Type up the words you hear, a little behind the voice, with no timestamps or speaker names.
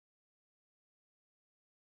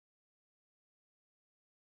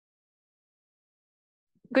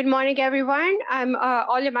Good morning, everyone. I'm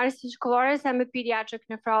Olya Maricic-Colores. I'm a pediatric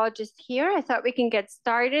nephrologist here. I thought we can get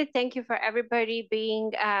started. Thank you for everybody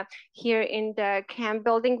being here in the camp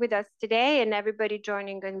building with us today and everybody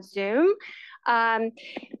joining on Zoom.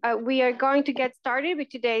 We are going to get started with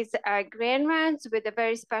today's grand rounds with a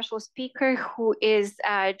very special speaker who is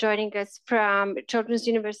joining us from Children's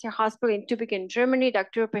University Hospital in Tübingen, Germany,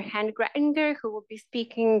 Dr. Rupert Handgretinger, who will be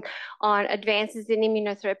speaking on advances in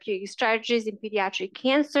immunotherapeutic strategies in pediatric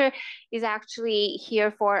cancer. Is actually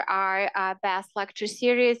here for our BAS lecture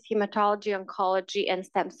series, Hematology, Oncology, and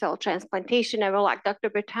Stem Cell Transplantation. I will let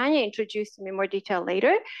Dr. Britannia introduce him in more detail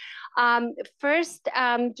later. First,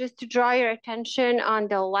 just to draw your attention on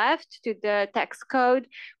the left to the text code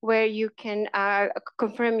where you can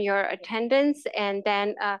confirm your attendance, and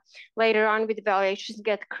then later on with evaluations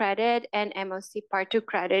get credit and MOC Part 2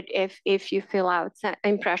 credit if you fill out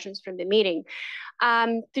impressions from the meeting.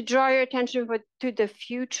 To draw your attention to the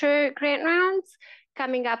future grant rounds,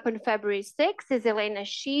 coming up on February 6th is Elena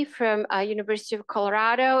Shi from University of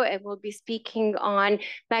Colorado, and will be speaking on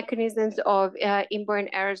mechanisms of inborn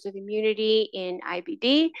errors of immunity in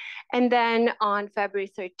IBD. And then on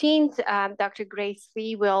February 13th, Dr. Grace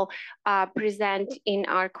Lee will present in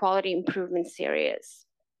our quality improvement series.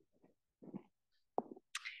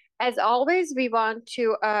 As always, we want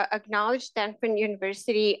to acknowledge Stanford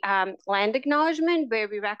University land acknowledgement, where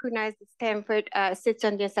we recognize that Stanford sits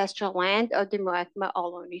on the ancestral land of the Muecma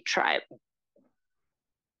Ohlone tribe.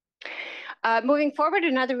 Moving forward,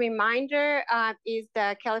 another reminder is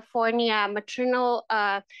the California Maternal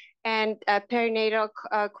and Perinatal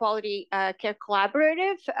Quality Care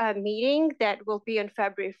Collaborative meeting that will be on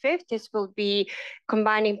February 5th. This will be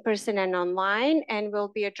combined in person and online, and will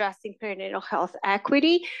be addressing perinatal health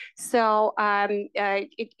equity. So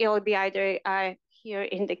it'll be either here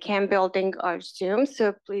in the camp building or Zoom,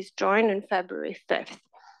 so please join on February 5th.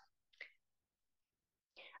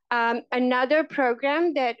 Another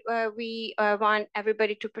program that we want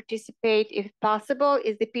everybody to participate, if possible,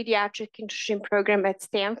 is the Pediatric Internship Program at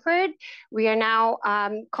Stanford. We are now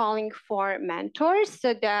calling for mentors.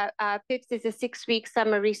 So the PIPS is a 6-week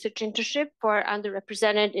summer research internship for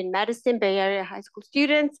underrepresented in medicine Bay Area high school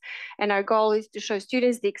students. And our goal is to show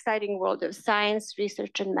students the exciting world of science,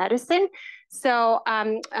 research, and medicine. So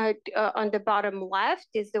on the bottom left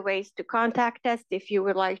is the ways to contact us if you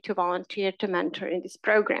would like to volunteer to mentor in this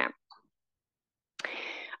program.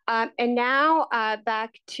 And now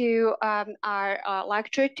back to our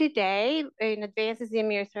lecture today in Advances in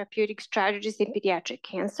Immunotherapeutic Strategies in Pediatric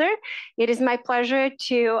Cancer. It is my pleasure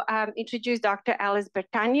to introduce Dr. Alice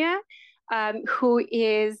Britannia, who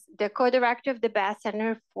is the co-director of the BAS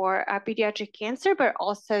Center for Pediatric Cancer, but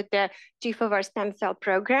also the chief of our stem cell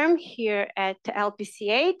program here at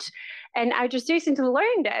LPCH. And I just recently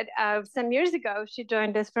learned that some years ago, she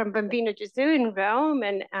joined us from Bambino Gesù in Rome,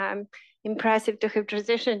 and impressive to have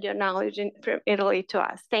transitioned your knowledge from Italy to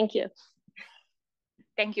us. Thank you.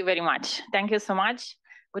 Thank you very much. Thank you so much.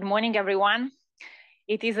 Good morning, everyone.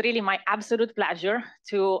 It is really my absolute pleasure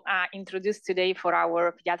to introduce today for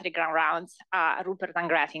our pediatric grand rounds, Rupert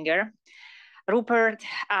Handgretinger. Rupert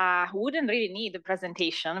wouldn't really need a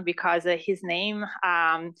presentation because his name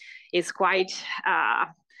is quite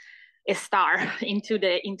a star into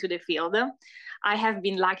the field. I have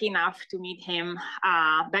been lucky enough to meet him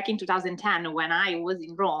back in 2010 when I was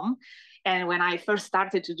in Rome. And when I first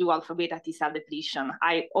started to do alpha beta T cell depletion,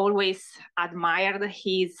 I always admired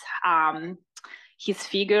his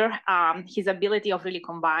figure, his ability of really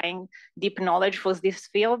combining deep knowledge for this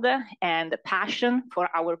field and passion for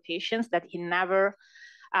our patients that he never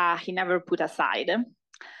put aside.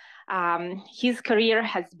 His career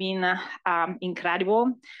has been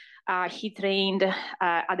incredible. He trained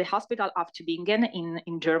at the hospital of Tübingen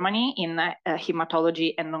in Germany in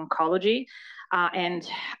hematology and oncology. And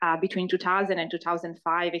between 2000 and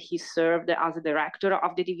 2005, he served as a director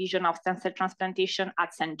of the division of stem cell transplantation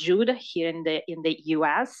at St. Jude here in the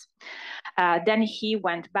US. Then he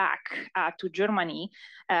went back to Germany,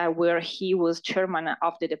 where he was chairman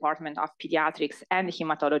of the Department of Pediatrics and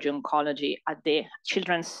Hematology Oncology at the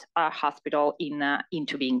Children's Hospital in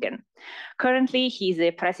Tübingen. Currently, he is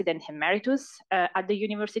a president emeritus at the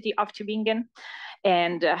University of Tübingen,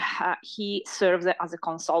 and he serves as a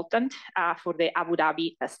consultant for the Abu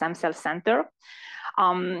Dhabi Stem Cell Center.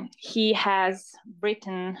 He has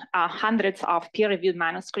written hundreds of peer-reviewed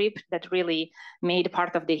manuscripts that really made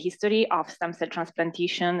part of the history of stem cell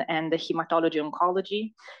transplantation and the hematology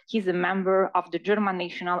oncology. He's a member of the German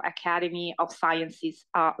National Academy of Sciences,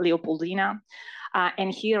 Leopoldina.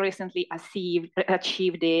 And he recently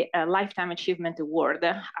achieved a Lifetime Achievement Award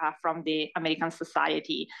from the American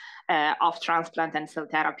Society of Transplant and Cell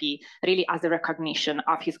Therapy, really as a recognition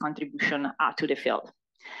of his contribution to the field.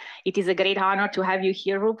 It is a great honor to have you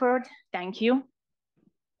here, Rupert. Thank you.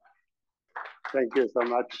 Thank you so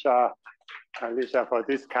much, Alicia, for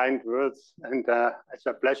these kind words. And it's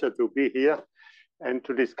a pleasure to be here and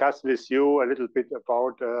to discuss with you a little bit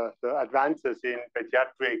about the advances in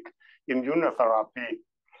pediatric immunotherapy.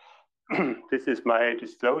 This is my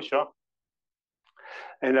disclosure.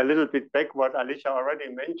 And a little bit back what Alicia already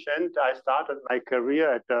mentioned, I started my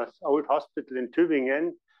career at the old hospital in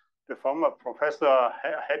Tübingen. The former professor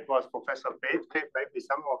head was Professor Bethke. Maybe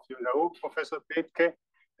some of you know Professor Bethke,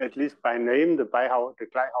 at least by name. The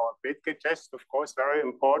Kleihauer-Bethke test, of course, very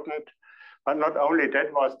important. But not only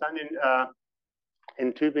that was done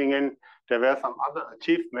in Tübingen, there were some other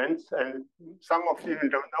achievements. And some of you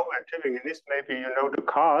don't know where Tübingen is. Maybe you know the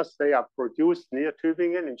cars. They are produced near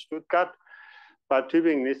Tübingen in Stuttgart. But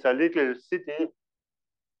Tübingen is a little city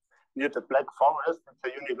near the Black Forest. It's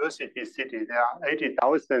a university city. There are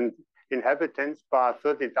 80,000 inhabitants per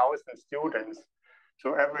 30,000 students.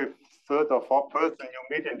 So every third or fourth person you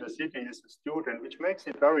meet in the city is a student, which makes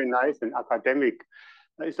it very nice and academic.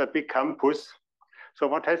 It's a big campus. So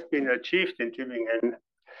what has been achieved in Tübingen?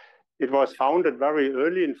 It was founded very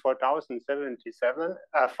early in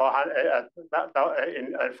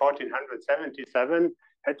 1477,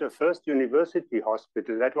 had the first university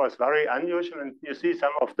hospital. That was very unusual. And you see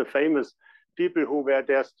some of the famous people who were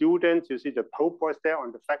their students. You see the Pope was there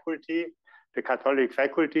on the faculty, the Catholic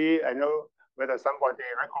faculty. I know whether somebody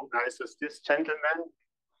recognizes this gentleman.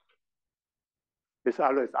 With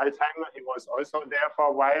Alois Alzheimer, he was also there for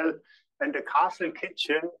a while. And the castle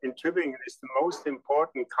kitchen in Tübingen is the most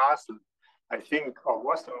important castle, I think, or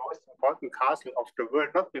was the most important castle of the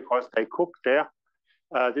world, not because they cooked there.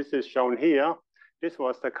 This is shown here. This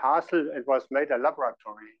was the castle. It was made a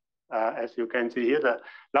laboratory. As you can see here, the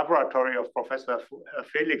laboratory of Professor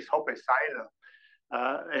Felix Hoppe-Seyler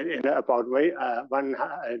in about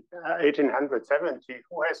 1870.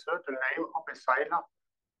 Who has heard the name Hoppe-Seyler?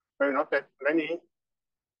 Well, not that many.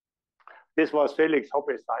 This was Felix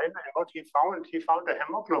Hoppe-Seyler, and what he found a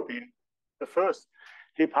hemoglobin, the first.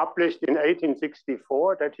 He published in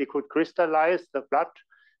 1864 that he could crystallize the blood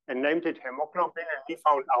and named it hemoglobin, and he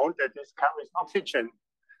found out that this carries oxygen.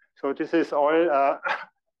 So this is all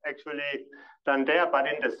actually done there, but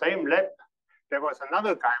in the same lab, there was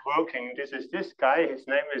another guy working. This is this guy. His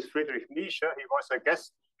name is Friedrich Nietzsche. He was a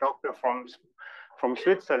guest doctor from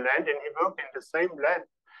Switzerland, and he worked in the same lab.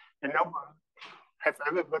 And no one have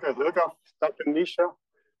ever heard of Dr. Nietzsche?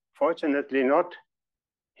 Fortunately not.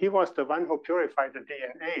 He was the one who purified the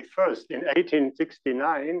DNA first in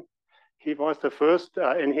 1869. He was the first,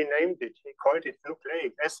 and he named it. He called it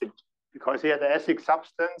nucleic acid because he had an acid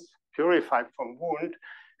substance purified from wound.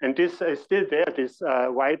 And this is still there, this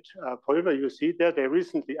white pulver you see there. They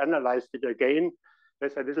recently analyzed it again.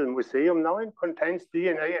 There's a little museum now. It contains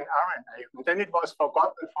DNA and RNA. And then it was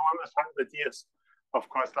forgotten for almost 100 years, of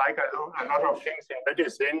course, like a lot of things in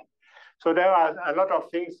medicine. So there are a lot of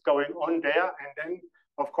things going on there. And then,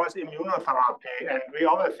 of course, immunotherapy. And we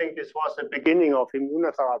always think this was the beginning of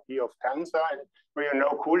immunotherapy of cancer. And you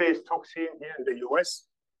know, Cooley's toxin here in the US,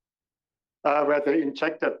 where they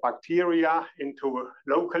injected bacteria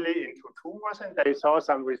locally into tumors, and they saw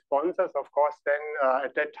some responses. Of course, then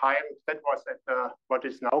at that time, that was at what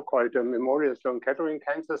is now called the Memorial Sloan Kettering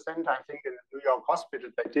Cancer Center. I think in the New York hospital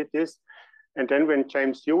they did this. And then when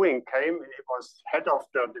James Ewing came, he was head of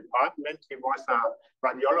the department. He was a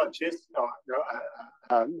radiologist, or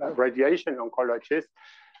a radiation oncologist.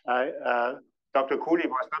 Dr. Cooley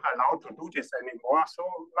was not allowed to do this anymore. So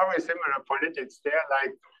very similar politics there,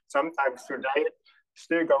 like sometimes today,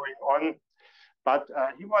 still going on. But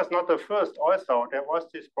he was not the first also. There was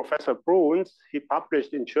this Professor Bruns. He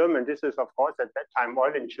published in German. This is, of course, at that time,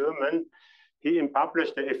 all in German. He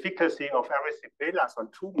published the efficacy of erysipelas on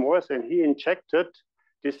tumors, and he injected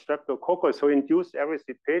this streptococcus, so induced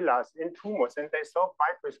erysipelas in tumors, and they saw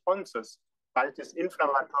quite responses by this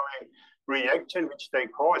inflammatory reaction, which they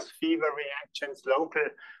cause fever reactions, local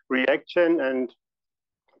reaction. And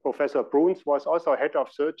Professor Bruns was also head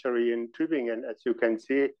of surgery in Tübingen, as you can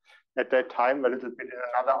see at that time, a little bit in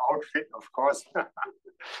another outfit, of course.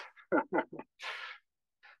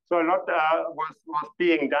 So a lot was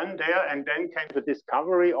being done there, and then came the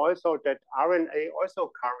discovery also that RNA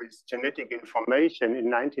also carries genetic information in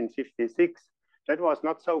 1956. That was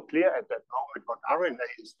not so clear at that moment what RNA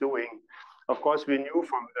is doing. Of course, we knew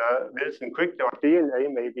from the Wilson-Crick DNA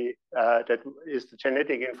maybe that is the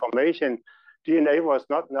genetic information DNA was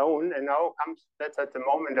not known, and now that's at the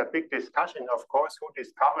moment a big discussion, of course, who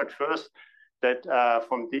discovered first that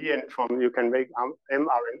from you can make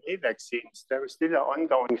mRNA vaccines. There is still an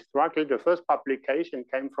ongoing struggle. The first publication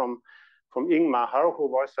came from Ingmar Hau, who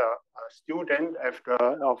was a student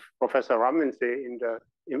of Professor Ramensey in the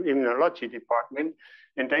Immunology department,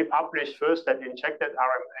 and they published first that injected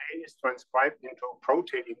RNA is transcribed into a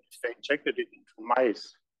protein if they injected it into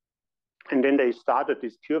mice. And then they started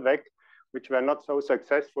this CureVac, which were not so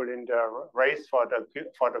successful in the race for the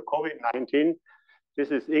COVID-19.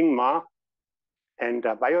 This is Ingmar, and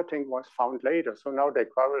biotech was found later. So now they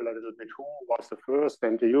quarrel a little bit who was the first,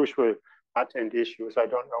 and the usual patent issues. I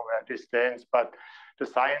don't know where this stands, but the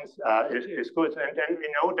science is good. And then we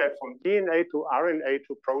know that from DNA to RNA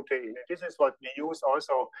to protein, and this is what we use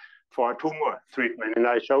also for tumor treatment. And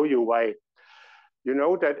I show you why. You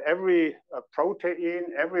know that every protein,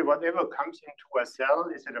 whatever comes into a cell,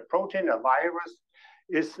 is it a protein, a virus,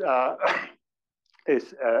 is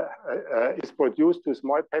produced to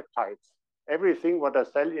small peptides. Everything what a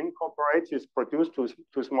cell incorporates is produced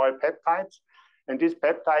to small peptides, and these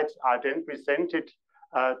peptides are then presented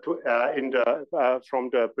from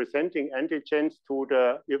the presenting antigens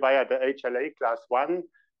via the HLA class 1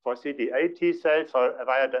 for CD8 T cells, or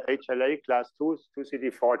via the HLA class 2 to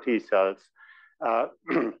CD4 T cells.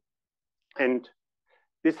 And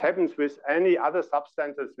this happens with any other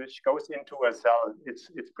substances which goes into a cell.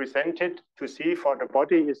 It's presented to see for the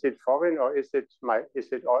body, is it foreign or is it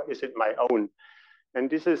my own? And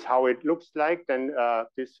this is how it looks like. Then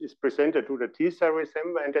this is presented to the T cell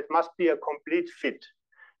receptor, and that must be a complete fit.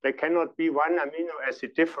 There cannot be one amino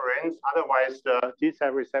acid difference, otherwise the T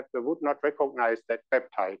cell receptor would not recognize that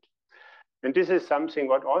peptide. And this is something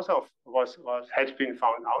what also had been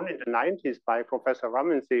found out in the 90s by Professor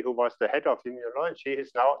Ramensey, who was the head of immunology.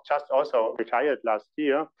 He's now just also retired last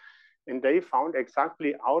year. And they found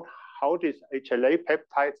exactly out how these HLA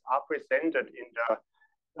peptides are presented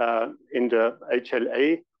in the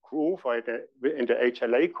HLA groove, or in the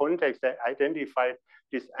HLA context. They identified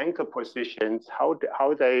these anchor positions, how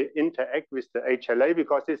they interact with the HLA,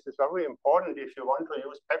 because this is very important if you want to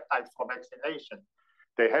use peptides for vaccination.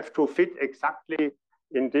 They have to fit exactly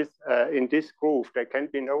in this groove. There can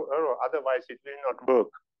be no error, otherwise it will not work.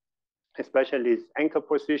 Especially anchor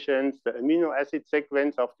positions, the amino acid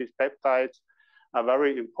sequence of these peptides are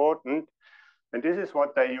very important. And this is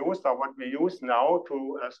what they used, or what we use now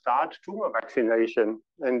to start tumor vaccination.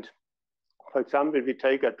 And for example, we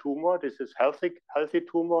take a tumor, this is healthy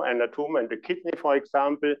tumor, and a tumor in the kidney, for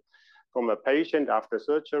example, from a patient after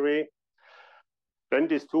surgery. Then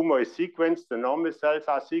this tumor is sequenced, the normal cells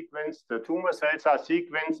are sequenced, the tumor cells are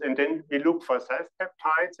sequenced, and then we look for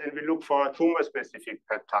self-peptides and we look for tumor-specific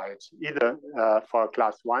peptides, either for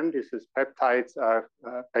class 1, this is peptides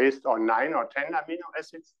based on 9 or 10 amino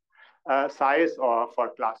acids size, or for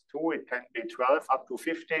class 2, it can be 12 up to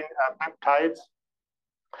 15 peptides.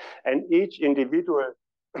 And each individual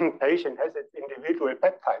patient has its individual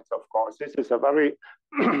peptides, of course. This is a very,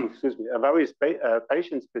 excuse me, a very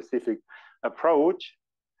patient-specific approach.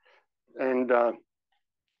 And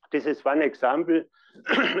this is one example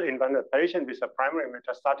in one patient with a primary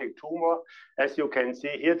metastatic tumor. As you can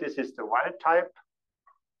see here, this is the wild type.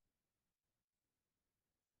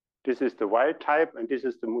 This is the wild type, and this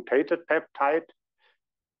is the mutated peptide.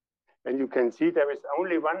 And you can see there is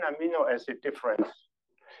only one amino acid difference.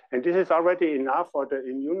 And this is already enough for the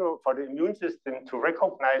immune system to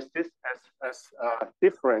recognize this as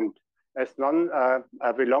different, as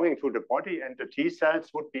belonging to the body, and the T cells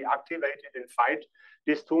would be activated and fight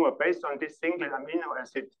this tumor based on this single amino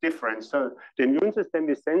acid difference. So the immune system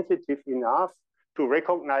is sensitive enough to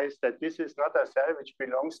recognize that this is not a cell which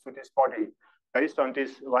belongs to this body, based on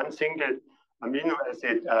this one single amino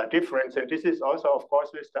acid difference. And this is also, of course,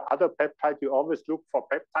 with the other peptide, you always look for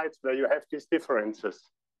peptides where you have these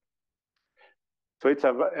differences. So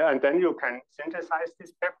and then you can synthesize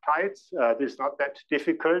these peptides. It's not that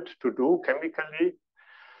difficult to do chemically.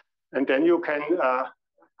 And then you can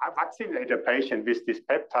vaccinate a patient with this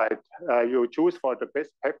peptide. You choose for the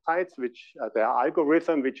best peptides, which their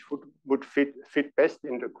algorithm, which would fit best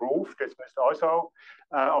in the groove. This must also,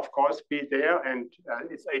 of course, be there. And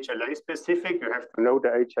it's HLA specific. You have to know the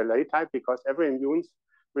HLA type, because every immune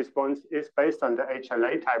response is based on the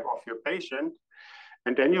HLA type of your patient.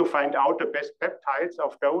 And then you find out the best peptides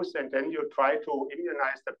of those, and then you try to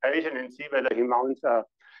immunize the patient and see whether he mounts an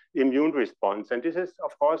immune response. And this is,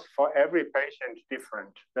 of course, for every patient different.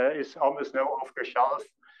 There is almost no off-the-shelf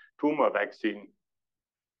tumor vaccine.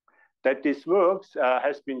 That this works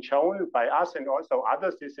has been shown by us and also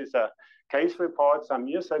others. This is a case report some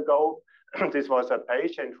years ago. This was a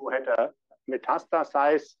patient who had a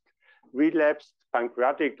metastasized, relapsed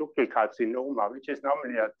pancreatic ductal carcinoma, which is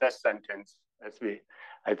normally a death sentence, as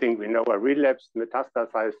I think we know, a relapsed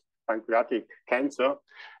metastasized pancreatic cancer.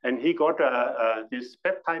 And he got these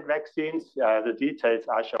peptide vaccines. The details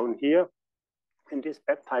are shown here. And this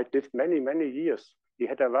peptide lived many, many years. He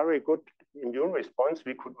had a very good immune response.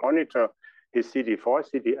 We could monitor his CD4,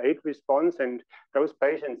 CD8 response, and those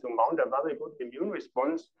patients who mount a very good immune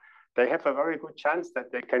response, they have a very good chance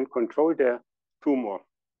that they can control their tumor.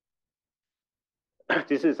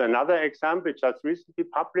 This is another example just recently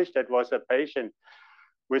published. That was a patient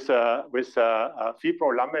with a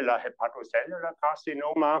fibrolamellar hepatocellular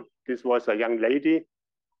carcinoma. This was a young lady.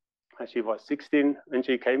 She was 16 when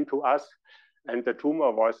she came to us, and the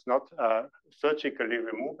tumor was not surgically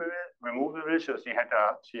removable. So she had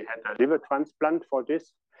a liver transplant for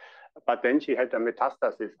this, but then she had a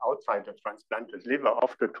metastasis outside the transplanted liver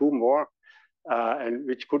of the tumor, and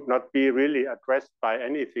which could not be really addressed by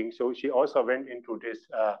anything. So she also went into this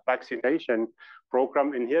vaccination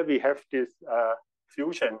program. And here we have this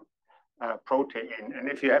fusion protein. And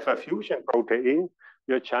if you have a fusion protein,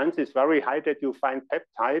 your chance is very high that you find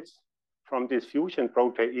peptides from these fusion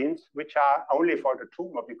proteins, which are only for the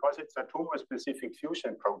tumor, because it's a tumor-specific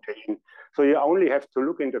fusion protein. So you only have to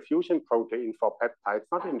look in the fusion protein for peptides,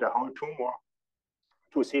 not in the whole tumor,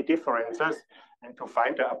 to see differences and to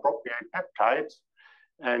find the appropriate peptides.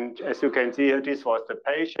 And as you can see here, this was the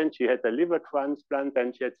patient. She had a liver transplant,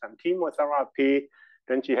 then she had some chemotherapy,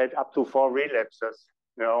 then she had up to 4 relapses,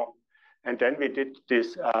 you know. And then we did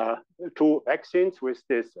this 2 vaccines with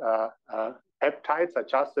this peptides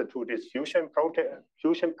adjusted to this fusion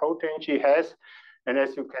protein she has. And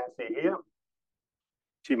as you can see here,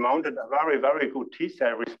 she mounted a very, very good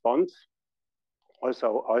T-cell response.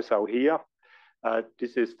 Also here,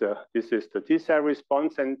 this is the T-cell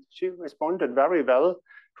response, and she responded very well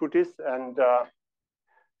to this. And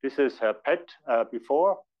this is her PET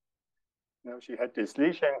before. You know, she had this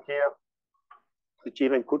lesion here, which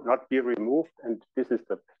even could not be removed. And this is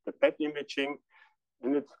the PET imaging,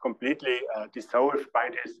 and it's completely dissolved by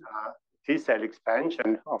this T-cell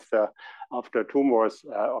expansion of the tumors,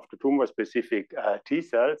 of the tumor-specific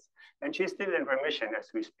T-cells. And she's still in remission as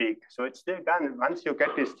we speak. So it's still done. Once you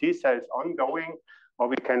get these T-cells ongoing, or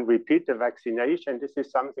we can repeat the vaccination, this is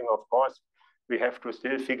something, of course, we have to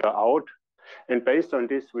still figure out. And based on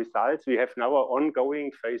these results, we have now an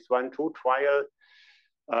ongoing phase 1/2 trial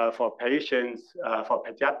for patients, for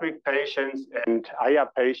pediatric patients and IR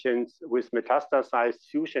patients with metastasized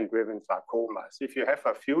fusion-driven sarcomas. If you have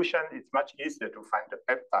a fusion, it's much easier to find the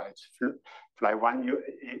peptides. Fly1,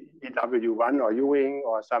 EW1 or Ewing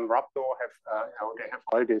or some Rhabdo have, they have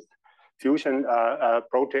all this fusion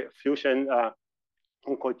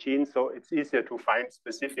oncogenes, so it's easier to find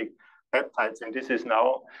specific peptides. And this is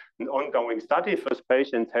now an ongoing study. First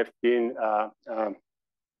patients have been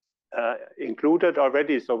included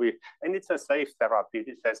already. And it's a safe therapy.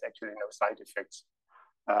 This has actually no side effects,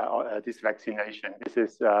 this vaccination. This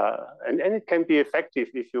is, and it can be effective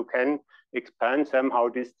if you can expand somehow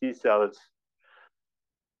these T cells.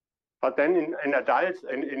 But then in adults,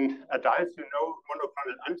 you know,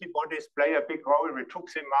 monoclonal antibodies play a big role,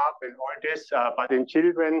 rituximab and all this. But in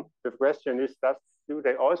children, the question is, do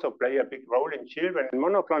they also play a big role in children? And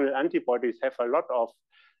monoclonal antibodies have a lot of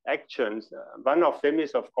actions. One of them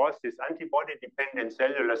is, of course, this antibody-dependent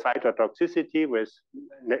cellular cytotoxicity with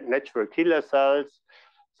natural killer cells,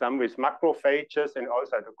 some with macrophages, and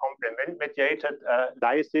also the complement-mediated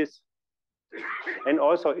lysis. And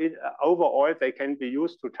also, overall, they can be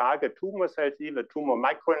used to target tumor cells, either tumor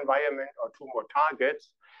microenvironment or tumor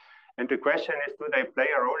targets. And the question is, do they play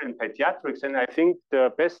a role in pediatrics? And I think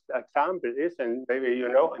the best example is, and maybe you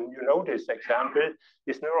know this example,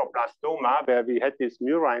 is neuroblastoma, where we had this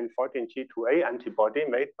murine 14G2A antibody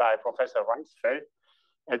made by Professor Reisfeld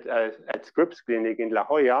at Scripps Clinic in La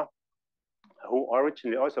Jolla, who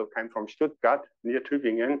originally also came from Stuttgart, near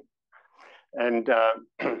Tübingen. And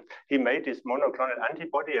he made this monoclonal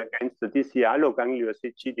antibody against the DC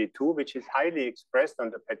allogangliocyte GD2, which is highly expressed on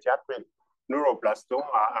the pediatric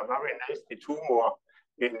neuroblastoma, a very nasty tumor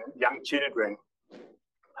in young children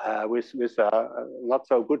with not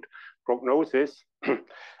so good prognosis.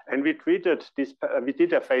 And we treated this, we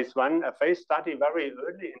did a phase study very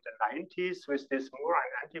early in the 90s with this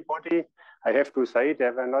murine antibody. I have to say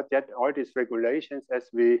there were not yet all these regulations as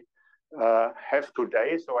we have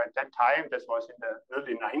today. So at that time, this was in the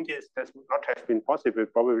early 90s, this would not have been possible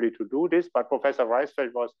probably to do this, but Professor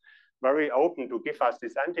Reisfeld was very open to give us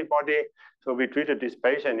this antibody. So we treated this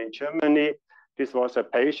patient in Germany. This was a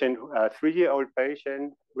patient, a 3-year-old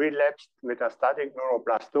patient, relapsed metastatic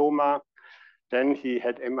neuroblastoma. Then he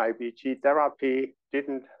had MIBG therapy,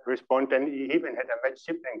 didn't respond. Then he even had a matched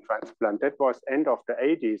sibling transplant. That was end of the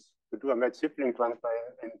 80s. To do a matched sibling transplant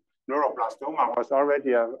in neuroblastoma was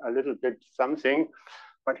already a little bit something,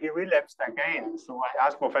 but he relapsed again. So I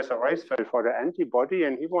asked Professor Reisfeld for the antibody,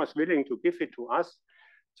 and he was willing to give it to us.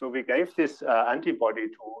 So we gave this antibody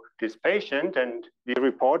to this patient, and we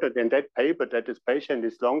reported in that paper that this patient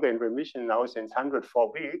is longer in remission now since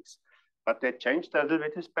 104 weeks. But they changed a little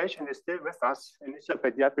bit. This patient is still with us, and he's a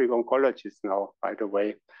pediatric oncologist now, by the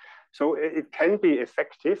way. So it can be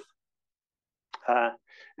effective.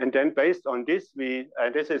 And then based on this,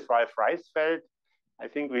 this is Ralph Reisfeld. I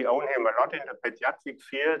think we own him a lot in the pediatric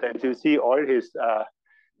field. And you see all his,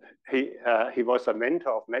 he was a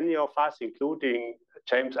mentor of many of us, including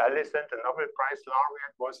James Allison, the Nobel Prize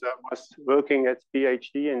laureate, was working at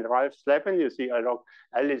PhD in Ralph's lab. And you see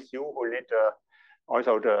Alice Yu, who led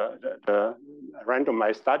also the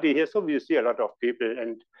randomized study here. So you see a lot of people,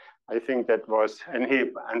 and I think that was, and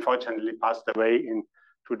he unfortunately passed away in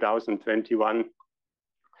 2021.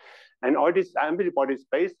 And all these antibodies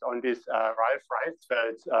based on this Ralph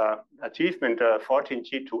Reisfeld's achievement,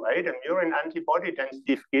 14G28, a murine antibody. Then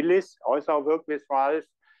Steve Gillis also worked with Ralph,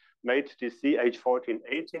 made the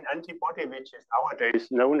CH1418 antibody, which is nowadays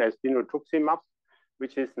known as dinutuximab,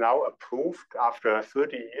 which is now approved after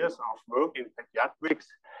 30 years of work in pediatrics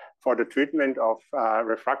for the treatment of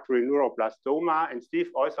refractory neuroblastoma. And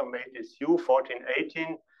Steve also made this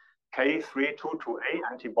U1418 K322A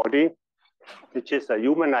antibody, which is a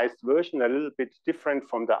humanized version, a little bit different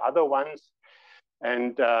from the other ones.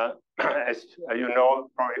 And as you know,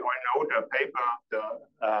 probably all know the paper, the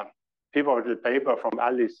pivotal paper from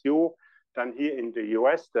Alice Yu, done here in the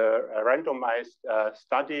US, the randomized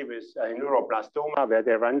study with neuroblastoma, where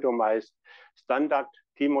they randomized standard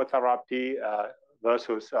chemotherapy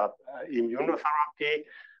versus immunotherapy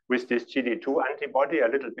with this GD2 antibody, a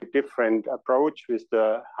little bit different approach with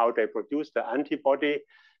how they produce the antibody.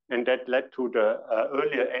 And that led to the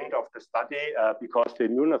earlier end of the study because the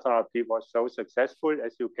immunotherapy was so successful,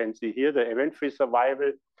 as you can see here, the event-free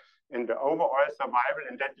survival and the overall survival,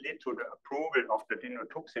 and that led to the approval of the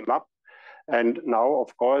dinutuximab. And now,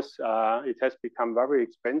 of course, it has become very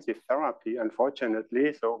expensive therapy,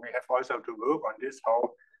 unfortunately. So we have also to work on this,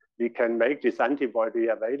 how we can make this antibody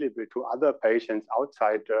available to other patients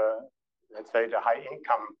outside, let's say, the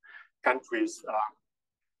high-income countries.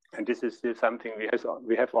 And this is something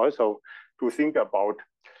we have also to think about.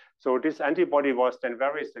 So this antibody was then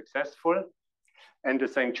very successful. And the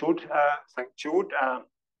St. Jude,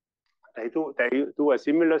 they do a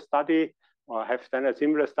similar study, or have done a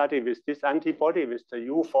similar study with this antibody, with the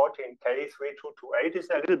U14K3228. It's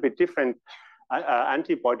a little bit different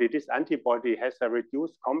antibody. This antibody has a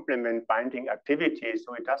reduced complement binding activity,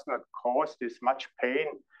 so it does not cause this much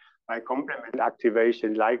pain by complement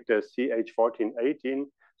activation like the CH1418.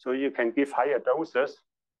 So you can give higher doses.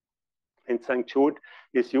 And St. Jude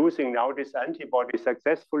is using now this antibody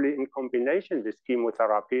successfully in combination with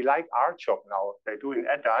chemotherapy, like R-CHOP now. They do in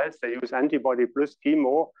adults, they use antibody plus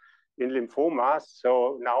chemo in lymphomas.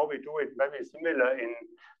 So now we do it very similar in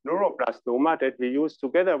neuroblastoma, that we use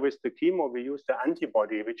together with the chemo, we use the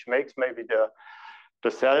antibody, which makes maybe the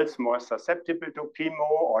cells more susceptible to chemo,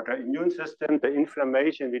 or the immune system, the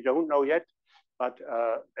inflammation, we don't know yet. But,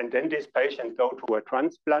 and then this patient go to a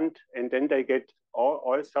transplant, and then they get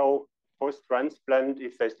also post-transplant,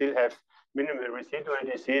 if they still have minimal residual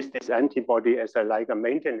disease, this antibody as like a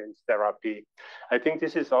maintenance therapy. I think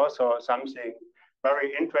this is also something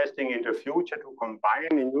very interesting in the future, to combine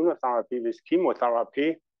immunotherapy with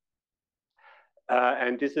chemotherapy.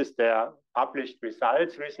 And this is their published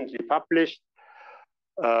results, recently published,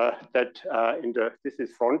 this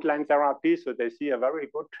is frontline therapy. So they see a very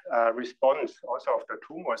good response also of the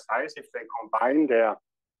tumor size if they combine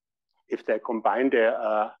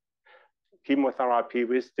their chemotherapy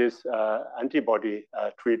with this antibody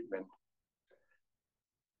treatment.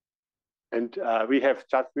 And we have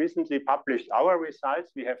just recently published our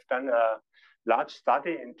results. We have done a large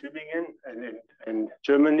study in Tübingen and in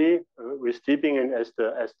Germany with Tübingen as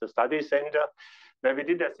the study center, where we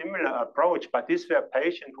did a similar approach, but these were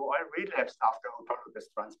patients who all relapsed after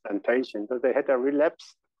autologous transplantation. So they had a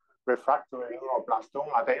relapsed refractory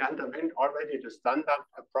neuroblastoma. They underwent already the standard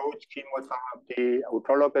approach, chemotherapy,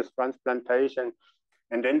 autologous transplantation,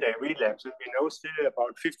 and then they relapse. And we know still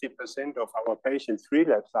about 50% of our patients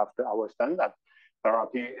relapse after our standard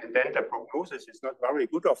therapy, and then the prognosis is not very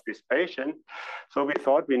good of this patient. So we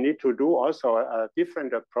thought we need to do also a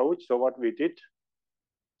different approach. So what we did,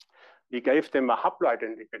 we gave them a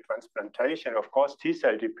haploidentical transplantation, of course,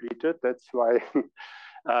 T-cell depleted. That's why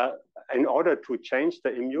in order to change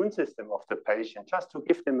the immune system of the patient, just to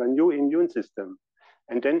give them a new immune system,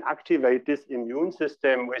 and then activate this immune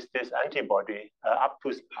system with this antibody up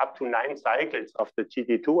to 9 cycles of the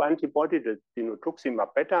GD2 antibody, the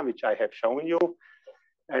dinutuximab beta, which I have shown you.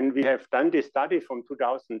 And we have done this study from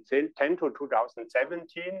 2010 to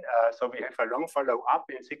 2017. So we have a long follow-up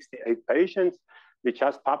in 68 patients. We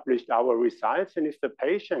just published our results. And if the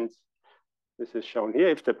patients, this is shown here,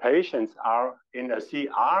 if the patients are in a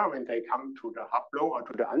CR when they come to the haplo or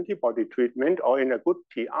to the antibody treatment, or in a good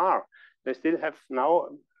PR, they still have now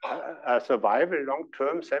a survival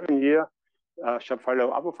long-term 7-year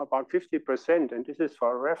follow-up of about 50%. And this is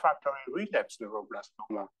for refractory relapse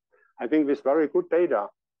neuroblastoma. I think this very good data.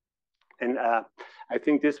 And I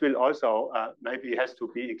think this will also maybe has to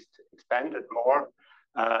be expanded more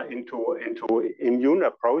into immune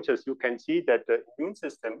approaches. You can see that the immune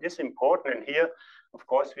system is important. And here, of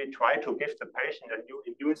course, we try to give the patient a new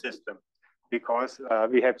immune system, because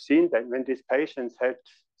we have seen that when these patients had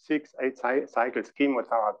 6-8 cycles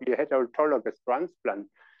chemotherapy, had autologous transplant,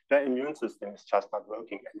 their immune system is just not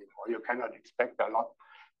working anymore. You cannot expect a lot.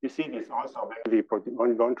 You see this also when we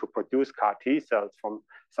want to produce CAR T cells from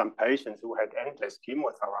some patients who had endless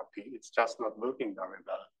chemotherapy. It's just not working very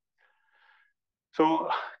well. So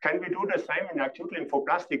can we do the same in acute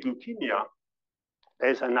lymphoblastic leukemia?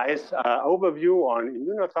 There's a nice overview on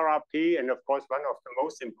immunotherapy. And of course, one of the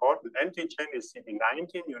most important antigen is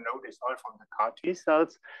CD19. You know this all from the CAR T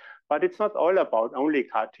cells. But it's not all about only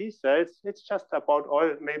CAR T cells. It's just about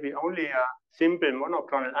maybe only a simple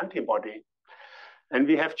monoclonal antibody. And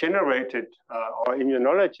we have generated, or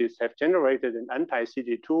immunologists have generated an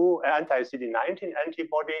anti-CD19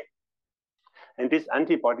 antibody. And this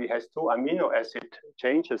antibody has 2 amino acid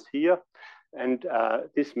changes here. And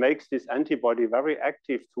this makes this antibody very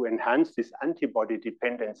active to enhance this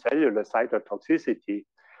antibody-dependent cellular cytotoxicity.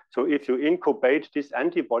 So if you incubate this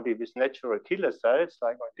antibody with natural killer cells,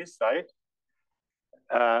 like on this side,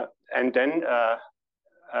 and then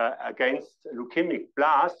against leukemic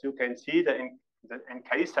blasts, you can see that the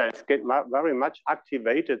NK cells get very much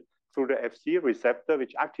activated through the Fc receptor,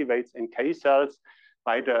 which activates NK cells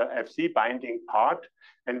by the Fc binding part.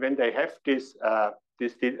 And when they have this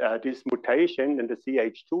mutation in the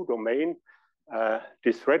CH2 domain,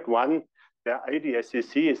 this red one, the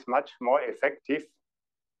ADSCC is much more effective.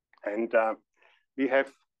 And we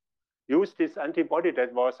have used this antibody.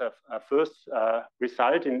 That was a first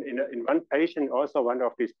result in one patient. Also, one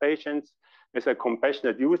of these patients as a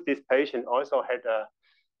compassionate use. This patient also had a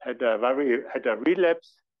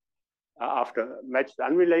relapse after matched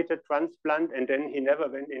unrelated transplant, and then he never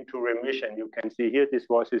went into remission. You can see here, this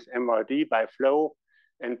was his MRD by flow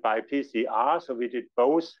and by PCR. So we did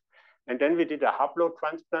both. And then we did a haplo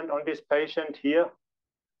transplant on this patient here,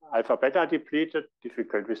 alpha beta depleted,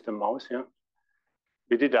 difficult with the mouse here.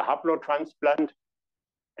 We did a haplo transplant.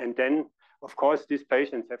 And then, of course, these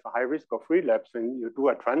patients have a high risk of relapse when you do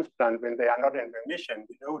a transplant, when they are not in remission.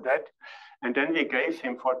 We know that. And then we gave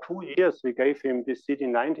him for 2 years, we gave him this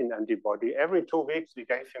CD19 antibody. Every 2 weeks, we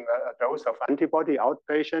gave him a dose of antibody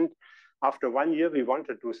outpatient. After 1 year, we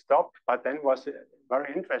wanted to stop, but then was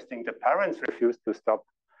very interesting. The parents refused to stop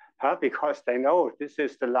because they know this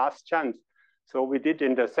is the last chance. So we did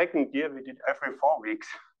in the second year, we did every 4 weeks,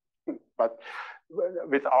 but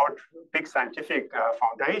without big scientific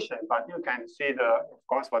foundation. But you can see of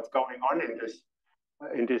course, what's going on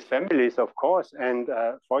in these families, of course. And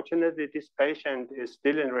fortunately, this patient is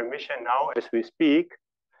still in remission now as we speak.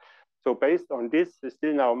 So based on this, it's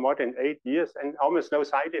still now more than 8 years and almost no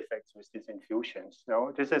side effects with these infusions.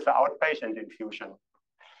 No, this is an outpatient infusion.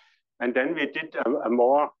 And then we did a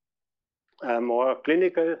more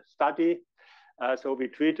clinical study. So we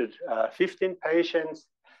treated 15 patients,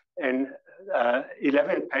 and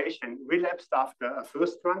 11 patients relapsed after a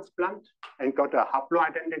first transplant and got a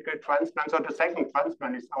haploidentical transplant. So the second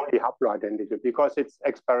transplant is only haploidentical because it's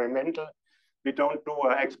experimental. We don't do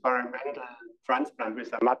an experimental transplant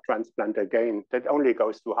with a mud transplant again. That only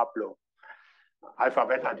goes to haplo. Alpha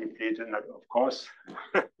beta depleted, of course.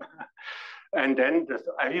 And then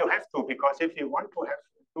you have to, because if you want to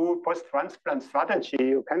do post-transplant strategy,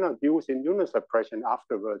 you cannot use immunosuppression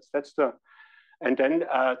afterwards. And then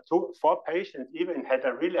 4 patients even had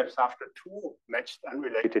a relapse after 2 matched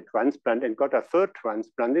unrelated transplant and got a third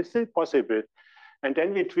transplant. It's still possible. And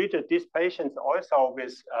then we treated these patients also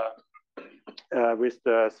with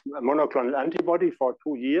the monoclonal antibody for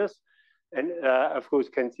 2 years. And of course,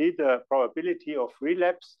 can see the probability of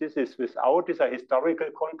relapse. This is without, this is a historical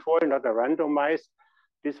control, not a randomized.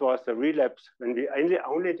 This was the relapse when we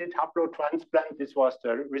only did haplotransplant. This was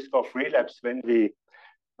the risk of relapse when we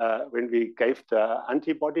when we gave the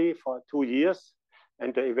antibody for 2 years,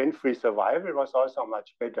 and the event-free survival was also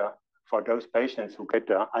much better for those patients who get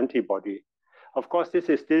the antibody. Of course, this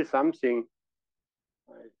is still something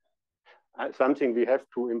we have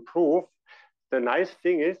to improve. The nice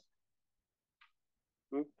thing is,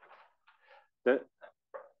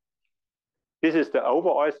 this is the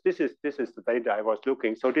overall. This is the data I was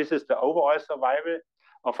looking. So this is the overall survival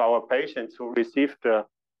of our patients who received the.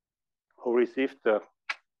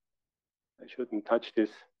 I shouldn't touch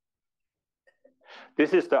this.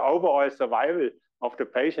 This is the overall survival of the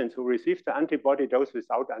patients who received the antibody, those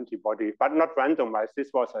without antibody, but not randomized.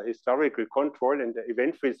 This was a historical control in the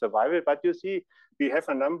event-free survival. But you see, we have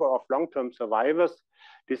a number of long-term survivors.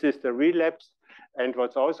 This is the relapse. And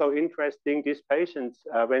what's also interesting, these patients,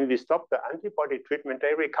 when we stop the antibody treatment,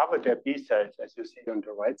 they recover their B cells, as you see on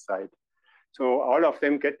the right side. So all of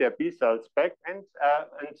them get their B cells back, and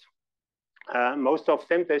most of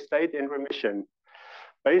them, they stayed in remission.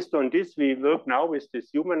 Based on this, we work now with this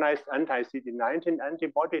humanized anti-CD19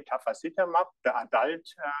 antibody, tafasitamab. The adult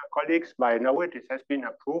colleagues might know it. It has been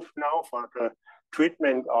approved now for the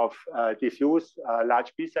treatment of diffuse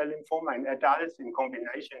large B-cell lymphoma in adults in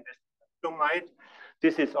combination with flumide.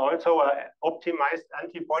 This is also an optimized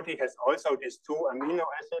antibody, has also these 2 amino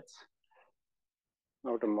acids.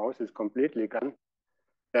 Now the mouse is completely gone.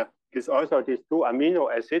 Yeah, it's also these 2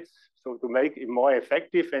 amino acids, so to make it more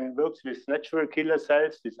effective, and works with natural killer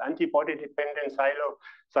cells. This antibody-dependent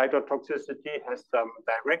cytotoxicity has some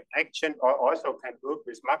direct action, or also can work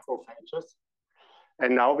with macrophages.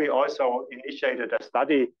 And now we also initiated a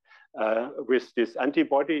study with this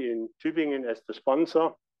antibody in Tübingen as the sponsor.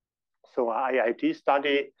 So an IIT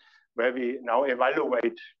study where we now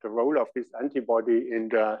evaluate the role of this antibody in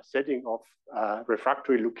the setting of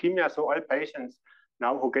refractory leukemia. So all patients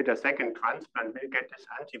now who get a second transplant will get this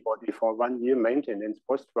antibody for 1 year maintenance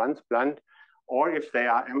post-transplant, or if they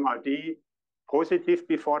are MRD positive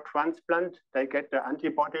before transplant, they get the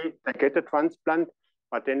antibody, they get the transplant,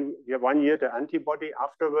 but then 1 year the antibody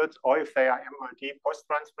afterwards, or if they are MRD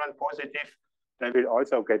post-transplant positive, they will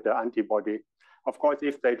also get the antibody. Of course,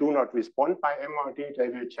 if they do not respond by MRD, they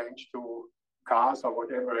will change to CARs or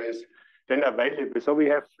whatever is then available. So we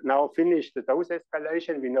have now finished the dose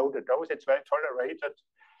escalation. We know the dose, it's well tolerated.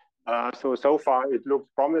 So far it looks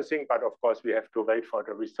promising, but of course we have to wait for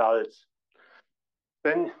the results.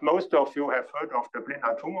 Then most of you have heard of the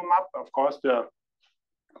blinatumomab. Of course, the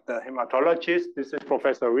hematologist, this is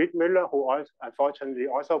Professor Reed Miller, who unfortunately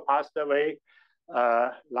also passed away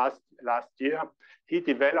last year. He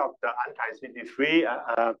developed the anti-CD3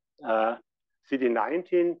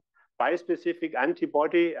 CD19 bispecific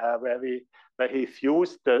antibody where he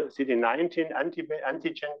fused the CD19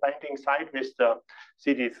 antigen binding site with the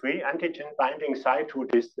CD3 antigen binding site to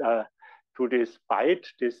this bite,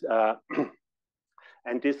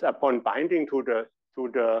 and this upon binding to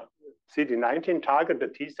the CD19 target, the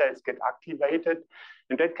T cells get activated,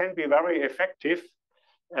 and that can be very effective.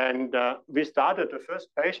 And we started the first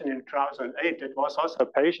patient in 2008. That was also a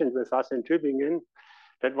patient with us in Tübingen.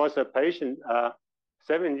 That was a patient,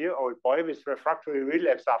 7-year-old boy with refractory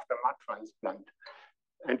relapse after mud transplant.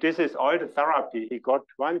 And this is all the therapy. He got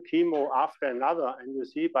 1 chemo after another. And you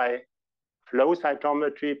see by flow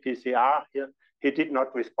cytometry, PCR, he did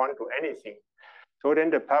not respond to anything. So then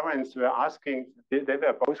the parents were asking, they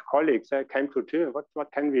were both colleagues, they came to Tübingen,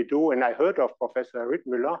 what can we do? And I heard of Professor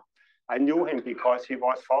Rittmüller. I knew him because he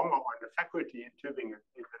was former on the faculty in Tübingen,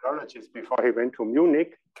 immunologist, before he went to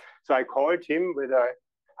Munich. So I called him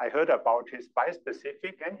I heard about his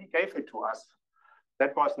bispecific, and he gave it to us.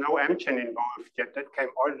 That was no Amgen involved yet. That came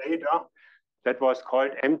all later. That was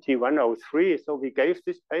called MT103. So we gave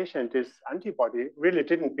this patient this antibody, really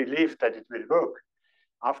didn't believe that it will work.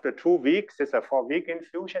 After 2 weeks, it's a 4-week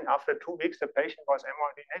infusion. After 2 weeks, the patient was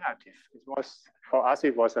MRD negative. It was, for us,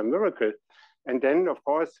 it was a miracle. And then, of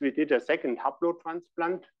course, we did a second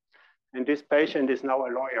haplotransplant. And this patient is now a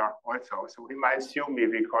lawyer also. So he might sue me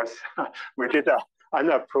because we did an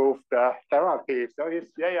unapproved therapy. So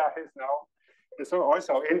he's now, so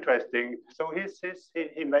also interesting. So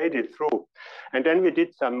he made it through. And then we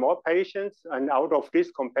did some more patients. And out of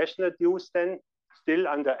this compassionate use then, still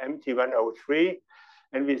under MT103.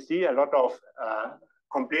 And we see a lot of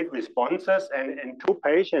complete responses. And in 2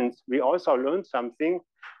 patients, we also learned something.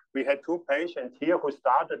 We had 2 patients here who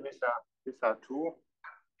started with a 2.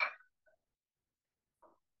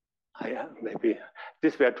 Maybe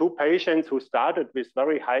these were 2 patients who started with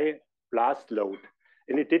very high blast load,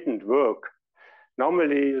 and it didn't work.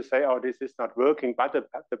 Normally, you say, "Oh, this is not working," but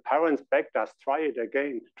the parents begged us, try it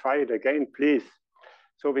again, please."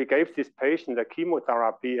 So we gave this patient a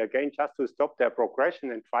chemotherapy again just to stop their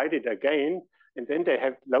progression and tried it again. And then they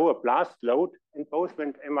have lower blast load and both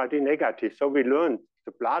went MRD negative. So we learned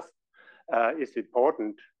the blast is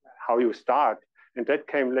important, how you start. And that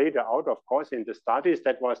came later out, of course, in the studies.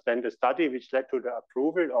 That was then the study which led to the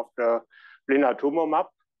approval of the blinatumomab.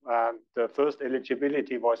 The first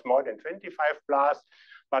eligibility was more than 25 blasts,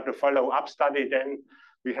 but the follow-up study then,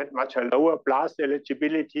 we had much a lower blast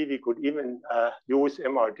eligibility. We could even use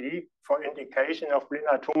MRD for indication of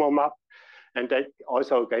blinatumomab. And that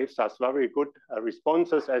also gave us very good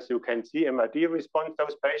responses. As you can see, MRD response,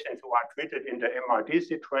 those patients who are treated in the MRD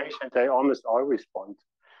situation, they almost all respond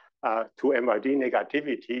to MRD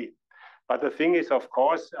negativity. But the thing is, of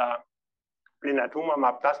course,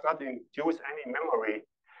 blinatumomab does not induce any memory.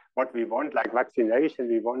 What we want, like vaccination,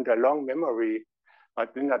 we want a long memory.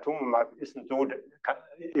 But blinatumomab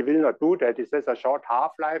it will not do that. It has a short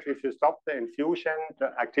half-life. If you stop the infusion,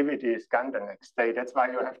 the activity is gone the next day. That's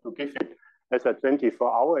why you have to give it as a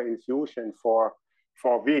 24-hour infusion for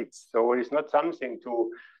 4 weeks. So it's not something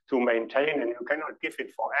to maintain, and you cannot give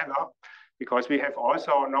it forever, because we have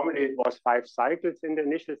also, normally it was 5 cycles in the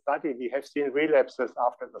initial study. We have seen relapses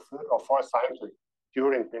after the 3rd or 4th cycle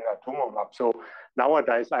during blinatumomab. So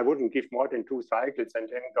nowadays, I wouldn't give more than 2 cycles and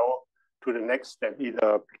then go to the next step,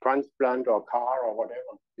 either transplant or CAR or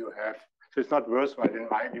whatever you have. So it's not worthwhile, in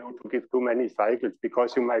my view, to give too many cycles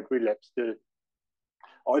because you might relapse still.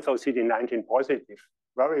 Also CD19 positive,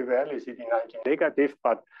 very rarely CD19 negative,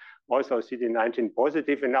 but also CD19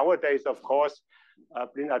 positive. And nowadays, of course,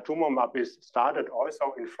 blinatumomab is started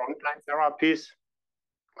also in frontline therapies.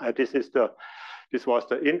 This was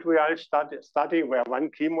the INTRIAL study where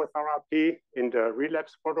one chemotherapy in the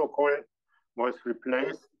relapse protocol was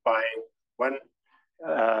replaced by one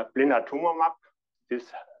blinatumomab.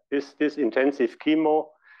 This intensive chemo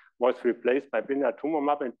was replaced by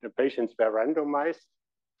blinatumomab, and the patients were randomized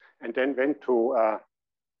and then went to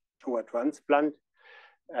a transplant.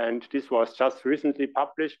 And this was just recently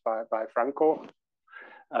published by Franco,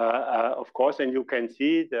 of course, and you can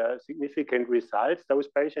see the significant results. Those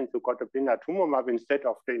patients who got the blinatumomab instead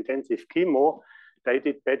of the intensive chemo, they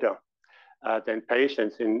did better than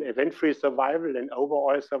patients in event-free survival and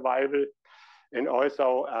overall survival, and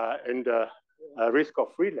also in the risk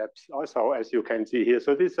of relapse, also, as you can see here.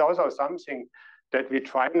 So this is also something that we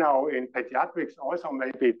try now in pediatrics, also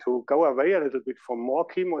maybe to go away a little bit from more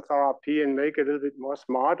chemotherapy and make it a little bit more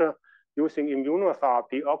smarter using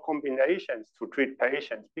immunotherapy or combinations to treat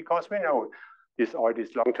patients, because we know all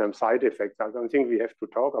these long-term side effects. I don't think we have to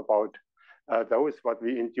talk about those, what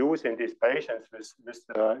we induce in these patients with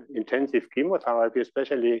intensive chemotherapy,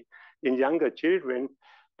 especially in younger children.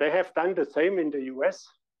 They have done the same in the US,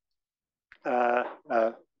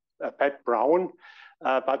 Pat Brown,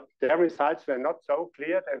 but their results were not so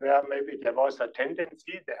clear. Maybe there was a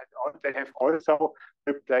tendency that they have also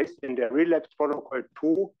replaced in their relapse protocol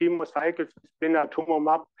 2 chemocycles with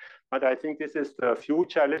blinatumomab. But I think this is the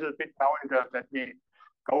future a little bit now, that we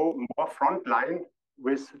go more frontline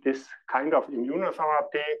with this kind of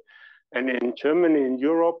immunotherapy. And in Germany, in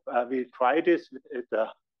Europe, we tried this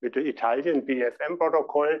with the Italian BFM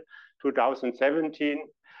protocol 2017,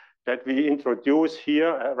 that we introduce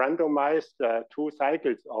here randomized 2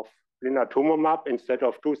 cycles of blinatumomab instead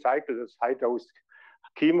of 2 cycles of high-dose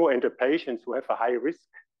chemo in the patients who have a high-risk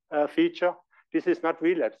feature. This is not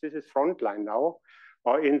relapse, this is frontline now.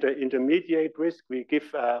 Or in the intermediate risk, we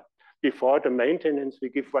give, before the maintenance, we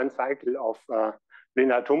give 1 cycle of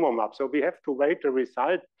blinatumomab. So we have to wait the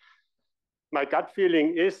result. My gut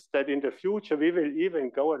feeling is that in the future, we will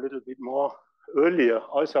even go a little bit more earlier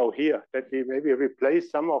also here, that we maybe replace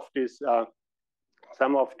some of this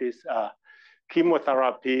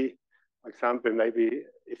chemotherapy. For example, maybe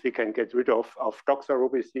if we can get rid of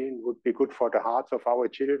doxorubicin, would be good for the hearts of our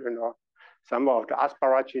children, or some of the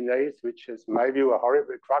asparaginase, which is, in my view, a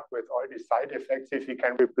horrible drug with all these side effects. If we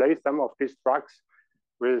can replace some of these drugs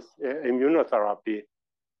with immunotherapy.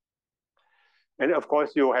 And of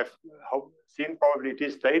course, you have seen probably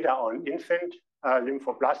this data on infant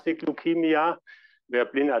lymphoblastic leukemia, where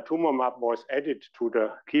blinatumomab was added to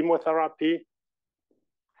the chemotherapy.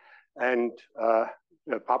 And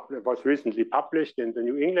it was recently published in the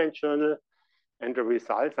New England Journal, and the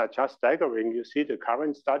results are just staggering. You see the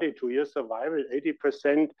current study, 2-year survival,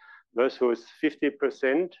 80% versus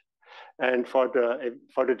 50%. And for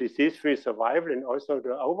the disease-free survival and also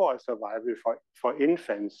the overall survival for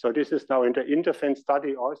infants. So this is now in the infant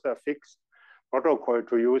study also a fixed protocol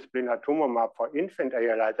to use blinatumomab for infant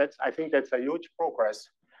ALI. I think that's a huge progress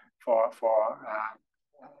for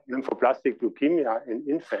lymphoblastic leukemia in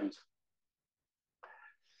infants.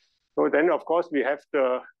 So then, of course, we have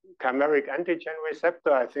the chimeric antigen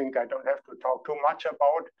receptor. I think I don't have to talk too much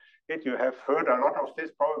about it. You have heard a lot of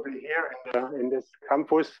this probably here in this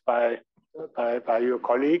campus by your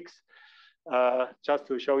colleagues. Just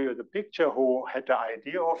to show you the picture, who had the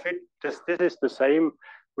idea of it. This is the same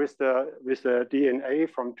with the DNA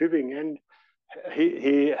from Tübingen.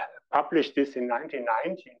 He published this in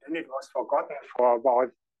 1990, and it was forgotten for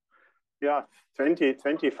about 20,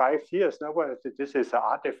 25 years. Nobody, this is an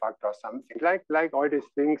artifact or something, like all these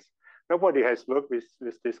things. Nobody has worked with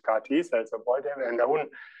this CAR T cells or whatever, and known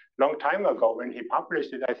long time ago when he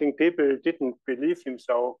published it. I think people didn't believe him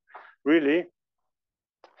so really.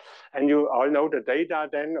 And you all know the data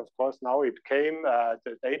then, of course, now it came,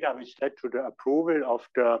 the data which led to the approval of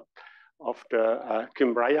the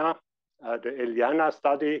Kymriah, the Eliana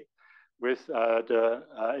study, with the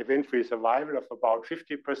event-free survival of about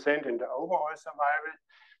 50% in the overall survival.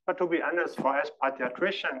 But to be honest, for us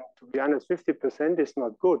pediatrician, to be honest, 50% is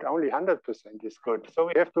not good. Only 100% is good. So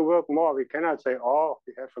we have to work more. We cannot say, oh,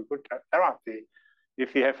 we have a good therapy.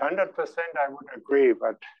 If we have 100%, I would agree.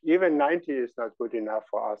 But even 90 is not good enough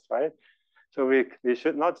for us, right? So we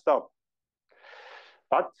should not stop.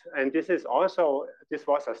 But, and this is also, this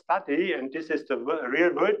was a study, and this is the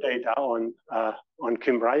real world data on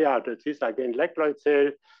Kymriah, that is again leukemia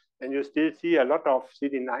cell, and you still see a lot of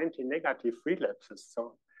CD19 negative relapses.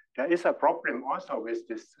 So there is a problem also with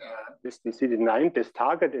this the CD9, this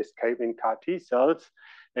target escape in CAR T cells.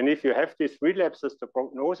 And if you have these relapses, the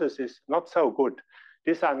prognosis is not so good.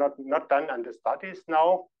 These are not done under studies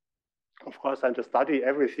now. Of course, under study,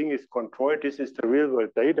 everything is controlled. This is the real world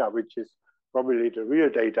data, which is probably the real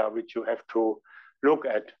data which you have to look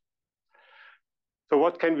at. So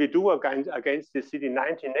what can we do against the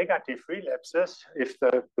CD19 negative relapses? If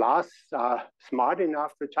the blasts are smart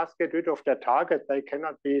enough to just get rid of their target, they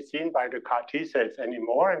cannot be seen by the CAR T cells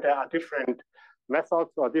anymore. And there are different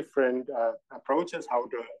methods or different approaches how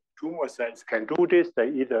the tumor cells can do this. They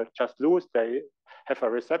either just lose, they have a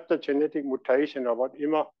receptor genetic mutation or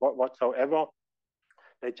whatsoever.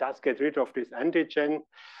 They just get rid of this antigen.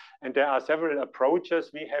 And there are several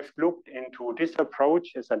approaches. We have looked into this approach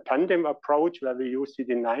as a tandem approach where we use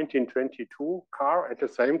CD19/22 CAR at the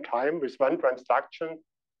same time with one transduction.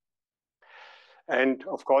 And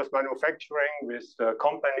of course, manufacturing with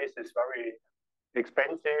companies is very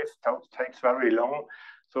expensive, takes very long.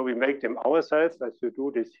 So we make them ourselves, as you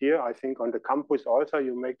do this here. I think on the campus also,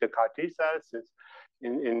 you make the CAR T cells. It's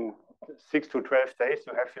in 6 to 12 days,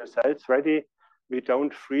 you have your cells ready. We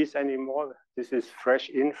don't freeze anymore. This is fresh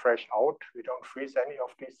in, fresh out. We don't freeze any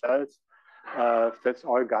of these cells. That's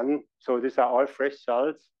all gone. So these are all fresh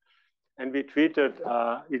cells. And we treated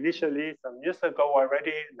initially some years ago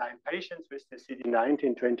already 9 patients with the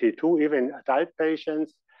CD19/22, even adult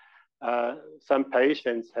patients. Some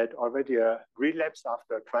patients had already a relapse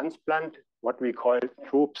after a transplant, what we call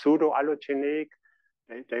true pseudo-allogeneic.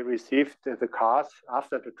 They received the CARs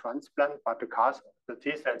after the transplant, but the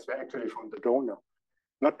T cells were actually from the donor.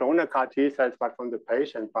 Not donor CAR T cells, but from the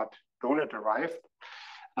patient, but donor derived.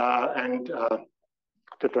 And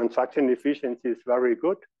the transduction efficiency is very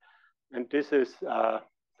good. And this is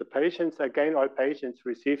the patients, again, all patients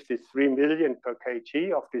received this 3 million per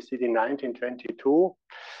kg of the CD19/22.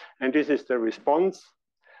 And this is the response.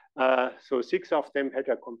 So 6 of them had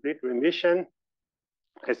a complete remission,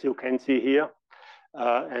 as you can see here.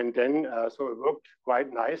 And then, so it worked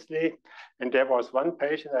quite nicely. And there was one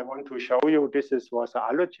patient I want to show you. This was an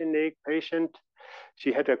allogeneic patient.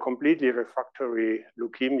 She had a completely refractory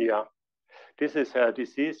leukemia. This is her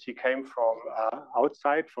disease. She came from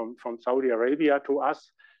outside, from Saudi Arabia to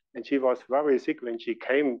us. And she was very sick when she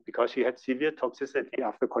came because she had severe toxicity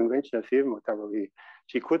after conventional chemotherapy.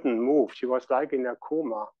 She couldn't move. She was like in a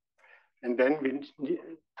coma. And then we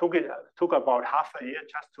took about half a year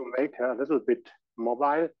just to make her a little bit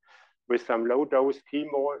mobile with some low-dose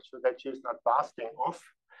chemo so that she's not blasting off.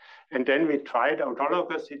 And then we tried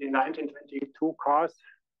autologous CD19/22 CARs.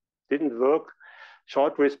 Didn't work,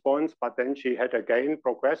 short response, but then she had again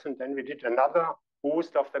progression. Then we did another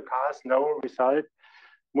boost of the CARs, no result.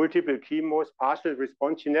 Multiple chemos, partial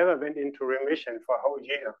response. She never went into remission for a whole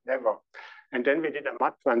year, never. And then we did a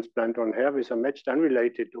mud transplant on her with a matched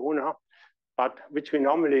unrelated donor, but which we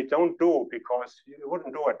normally don't do because you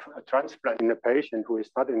wouldn't do a transplant in a patient who is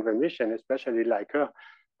not in remission, especially like her.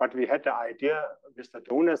 But we had the idea with the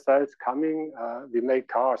donor cells coming, we made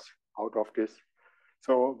CARs out of this.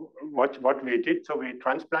 So what we did, so we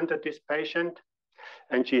transplanted this patient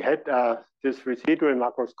and she had this residual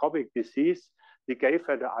macroscopic disease. We gave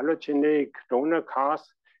her the allogeneic donor CARs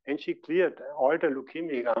and she cleared all the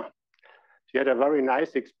leukemia. She had a very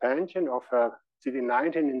nice expansion of her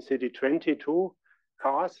CD19 and CD22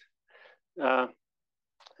 CARs.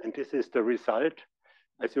 And this is the result.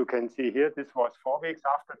 As you can see here, this was 4 weeks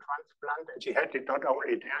after transplant, and she had it not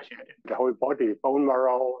only there, she had it in the whole body, bone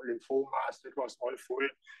marrow, lymphomas, it was all full.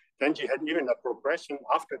 Then she had even a progression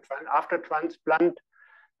after transplant,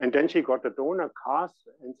 and then she got the donor CARs,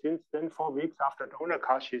 and since then, 4 weeks after donor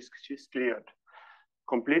CARs, she's cleared.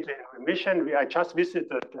 Completely in remission. I just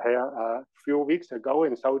visited her a few weeks ago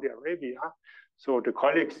in Saudi Arabia. So the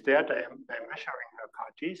colleagues there, they're measuring her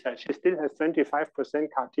CAR T cells. She still has 25%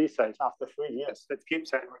 CAR T cells after 3 years. That keeps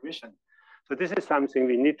her in remission. So this is something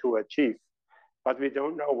we need to achieve. But we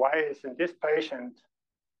don't know why is in this patient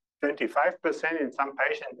 25%. In some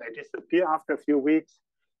patients, they disappear after a few weeks.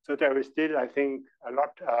 So there is still, I think, a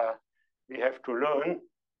lot we have to learn.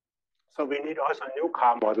 So we need also new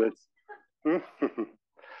CAR models.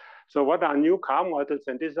 So what are new CAR models?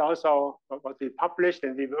 And this is also what we published,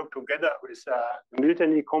 and we work together with the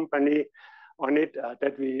Miltenyi company on it,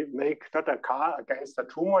 that we make not a CAR against a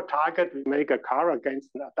tumor target, we make a CAR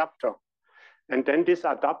against an adapter. And then this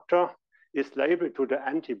adapter is labeled to the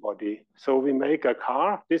antibody. So we make a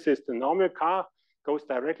CAR. This is the normal CAR, goes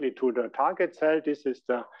directly to the target cell. This is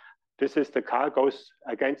the CAR goes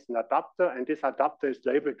against an adapter, and this adapter is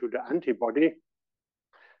labeled to the antibody.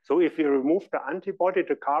 So if you remove the antibody,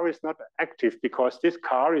 the CAR is not active because this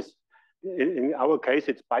CAR is, in our case,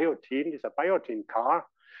 it's biotin. It's a biotin CAR.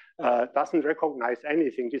 Doesn't recognize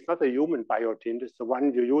anything. It's not a human biotin. It's the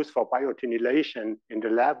one you use for biotinylation in the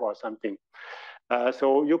lab or something.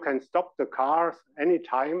 So you can stop the CARs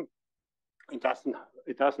anytime. It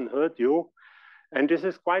doesn't hurt you. And this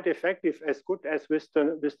is quite effective, as good as with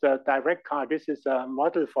the direct CAR. This is a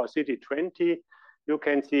model for CD20. You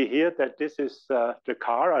can see here that this is the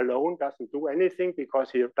CAR alone doesn't do anything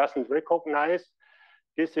because he doesn't recognize.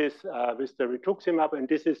 This is with the rituximab, and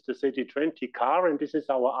this is the CD20 CAR, and this is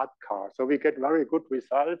our AD-CAR. So we get very good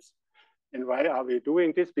results. And why are we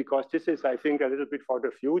doing this? Because this is, I think, a little bit for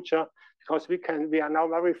the future, because we are now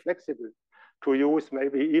very flexible to use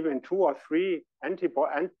maybe even 2 or 3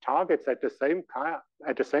 antibody targets at the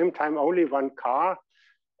same time, only one CAR.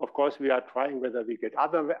 Of course, we are trying whether we get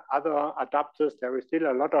other adapters. There is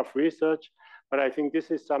still a lot of research, but I think this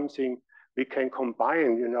is something we can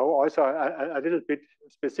combine, you know, also a little bit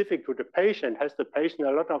specific to the patient. Has the patient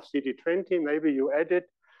a lot of CD20? Maybe you add it,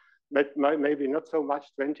 but maybe not so much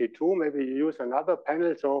 22. Maybe you use another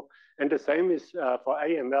panel. So, and the same is for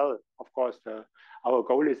AML. Of course, our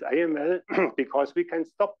goal is AML because we can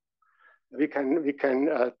stop. We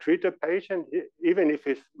can treat a patient even if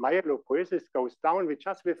his myelopoiesis goes down. We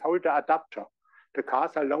just withhold the adapter. The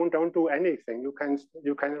CARs alone don't do anything. You can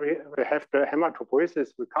have the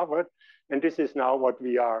hematopoiesis recovered, and this is now what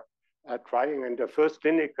we are trying. And the first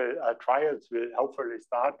clinical trials will hopefully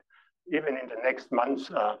start even in the next months.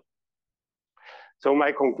 So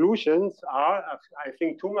my conclusions are, I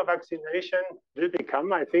think tumor vaccination will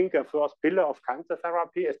become, I think, a first pillar of cancer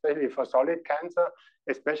therapy, especially for solid cancer,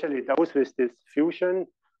 especially those with this fusion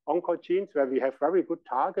oncogenes, where we have very good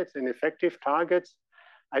targets and effective targets.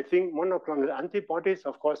 I think monoclonal antibodies,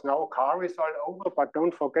 of course, now CAR is all over, but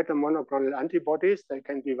don't forget the monoclonal antibodies. They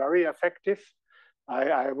can be very effective.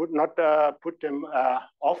 I would not put them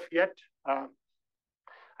off yet.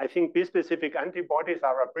 I think bispecific antibodies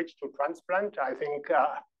are a bridge to transplant. I think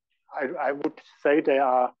I would say they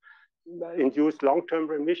are induced long-term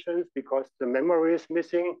remissions because the memory is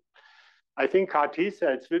missing. I think CAR T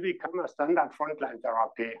cells will become a standard frontline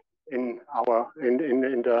therapy in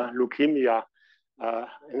the leukemia.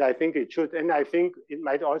 And I think it should, and I think it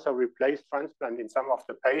might also replace transplant in some of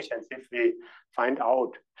the patients if we find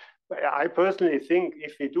out. I personally think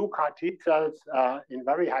if we do CAR T cells in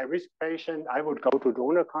very high-risk patients, I would go to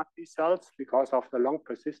donor CAR T cells because of the long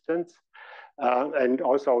persistence and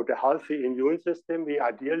also the healthy immune system we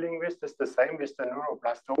are dealing with. It's the same with the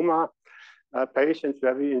neuroblastoma patients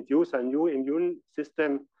where we induce a new immune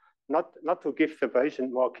system, not to give the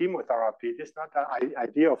patient more chemotherapy. This is not the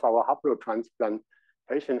idea of our haplotransplant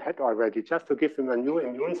patient had already, just to give them a new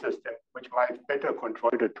immune system, which might better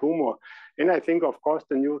control the tumor. And I think, of course,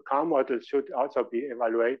 the new CAR models should also be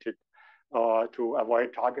evaluated to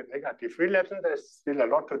avoid target negative relapse. And there's still a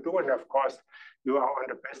lot to do. And of course, you are on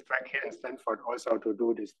the best track here in Stanford also to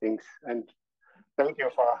do these things. And thank you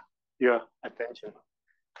for your attention.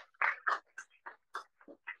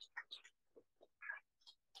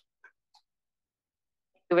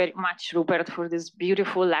 Thank you very much, Rupert, for this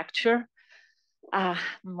beautiful lecture. I'm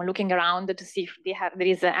looking around to see if there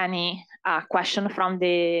is any question from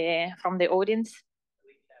the audience.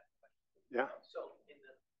 Yeah. So in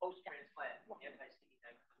the post-transplant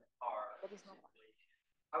anti-CD19 CAR situation,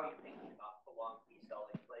 how are you thinking about the long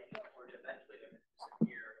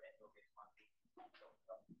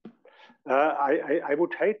I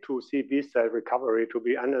would hate to see B-cell recovery, to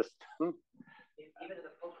be honest. Even in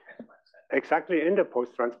the post-transplant setting. Exactly, in the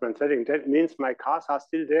post-transplant setting. That means my CARs are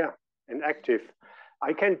still there and active.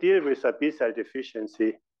 I can deal with a B-cell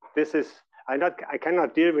deficiency. This is, I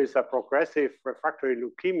cannot deal with a progressive refractory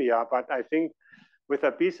leukemia, but I think with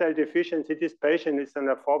a B-cell deficiency, this patient is on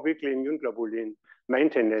a 4-weekly immune globulin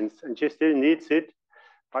maintenance, and she still needs it.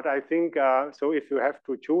 But I think, so if you have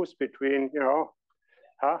to choose between,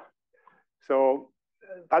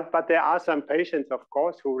 but there are some patients, of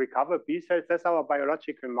course, who recover B cells. That's our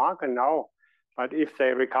biological marker now. But if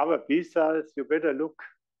they recover B cells, you better look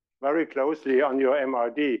very closely on your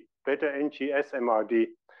MRD, better NGS MRD,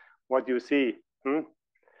 what you see.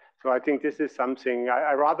 So I think this is something,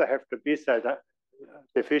 I rather have the B cell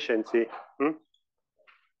deficiency.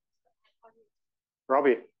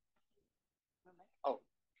 Robbie. Oh,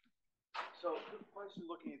 so the question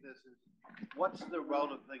looking at this is, what's the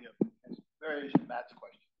relative thing of, variation Matt's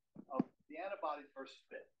question, of the antibodies versus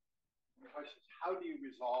fit? The question is, how do you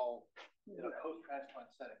resolve in a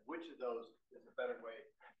post-transplant setting? Which of those is a better way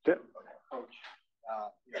to approach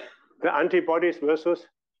the antibodies versus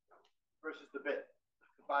the bit,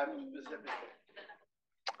 the bispecific bit?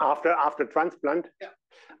 After transplant? Yeah.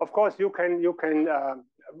 Of course, you can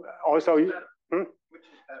also. Which is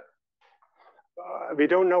better? We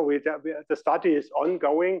don't know. The study is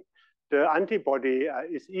ongoing. The antibody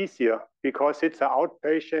is easier because it's an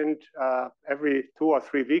outpatient every 2 or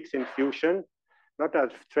 3 weeks infusion, not a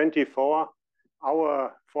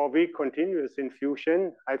 24-hour, 4-week continuous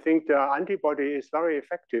infusion. I think the antibody is very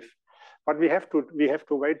effective, but we have to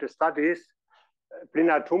wait the studies.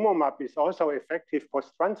 Blinatumomab is also effective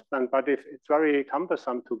post-transplant, but if it's very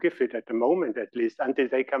cumbersome to give it at the moment, at least, until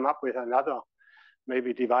they come up with another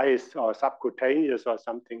maybe device or subcutaneous or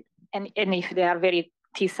something. And if they are very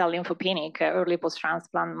T-cell lymphopenic, early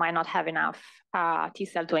post-transplant might not have enough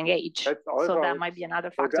T-cell to engage. So that might be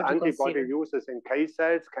another factor to consider. The antibody uses in K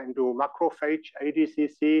cells can do macrophage,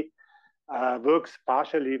 ADCC, works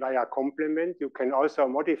partially via complement. You can also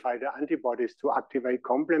modify the antibodies to activate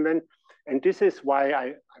complement. And this is why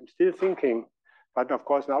I'm still thinking, but of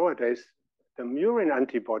course nowadays, the murine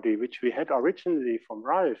antibody, which we had originally from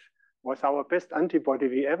Ralph, was our best antibody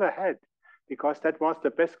we ever had, because that was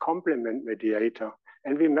the best complement mediator.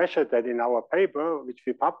 And we measured that in our paper, which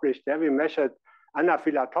we published there. We measured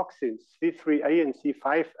anaphylatoxins, C3A and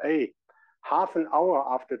C5A. Half an hour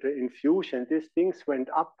after the infusion, these things went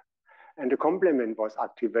up and the complement was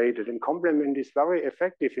activated. And complement is very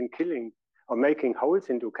effective in killing or making holes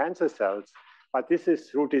into cancer cells. But this is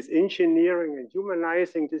through this engineering and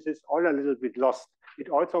humanizing, this is all a little bit lost. It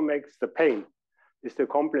also makes the pain, is the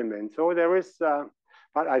complement. So there is,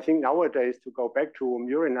 but I think nowadays to go back to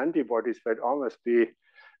murine antibodies would almost be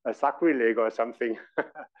a sacrilege or something.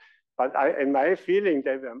 But in my feeling,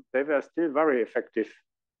 they were still very effective.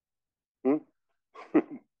 Thank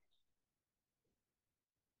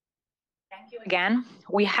you again.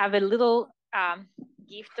 We have a little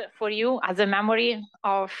gift for you as a memory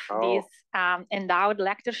of this endowed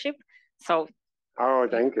lectureship. So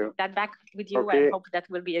thank you. That back with you. I hope that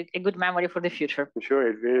will be a good memory for the future. I'm sure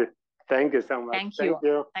it will. Thank you so much. Thank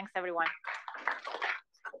you. Thanks, everyone.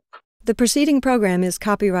 The preceding program is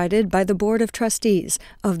copyrighted by the Board of Trustees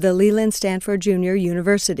of the Leland Stanford Junior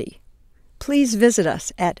University. Please visit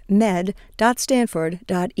us at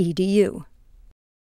med.stanford.edu.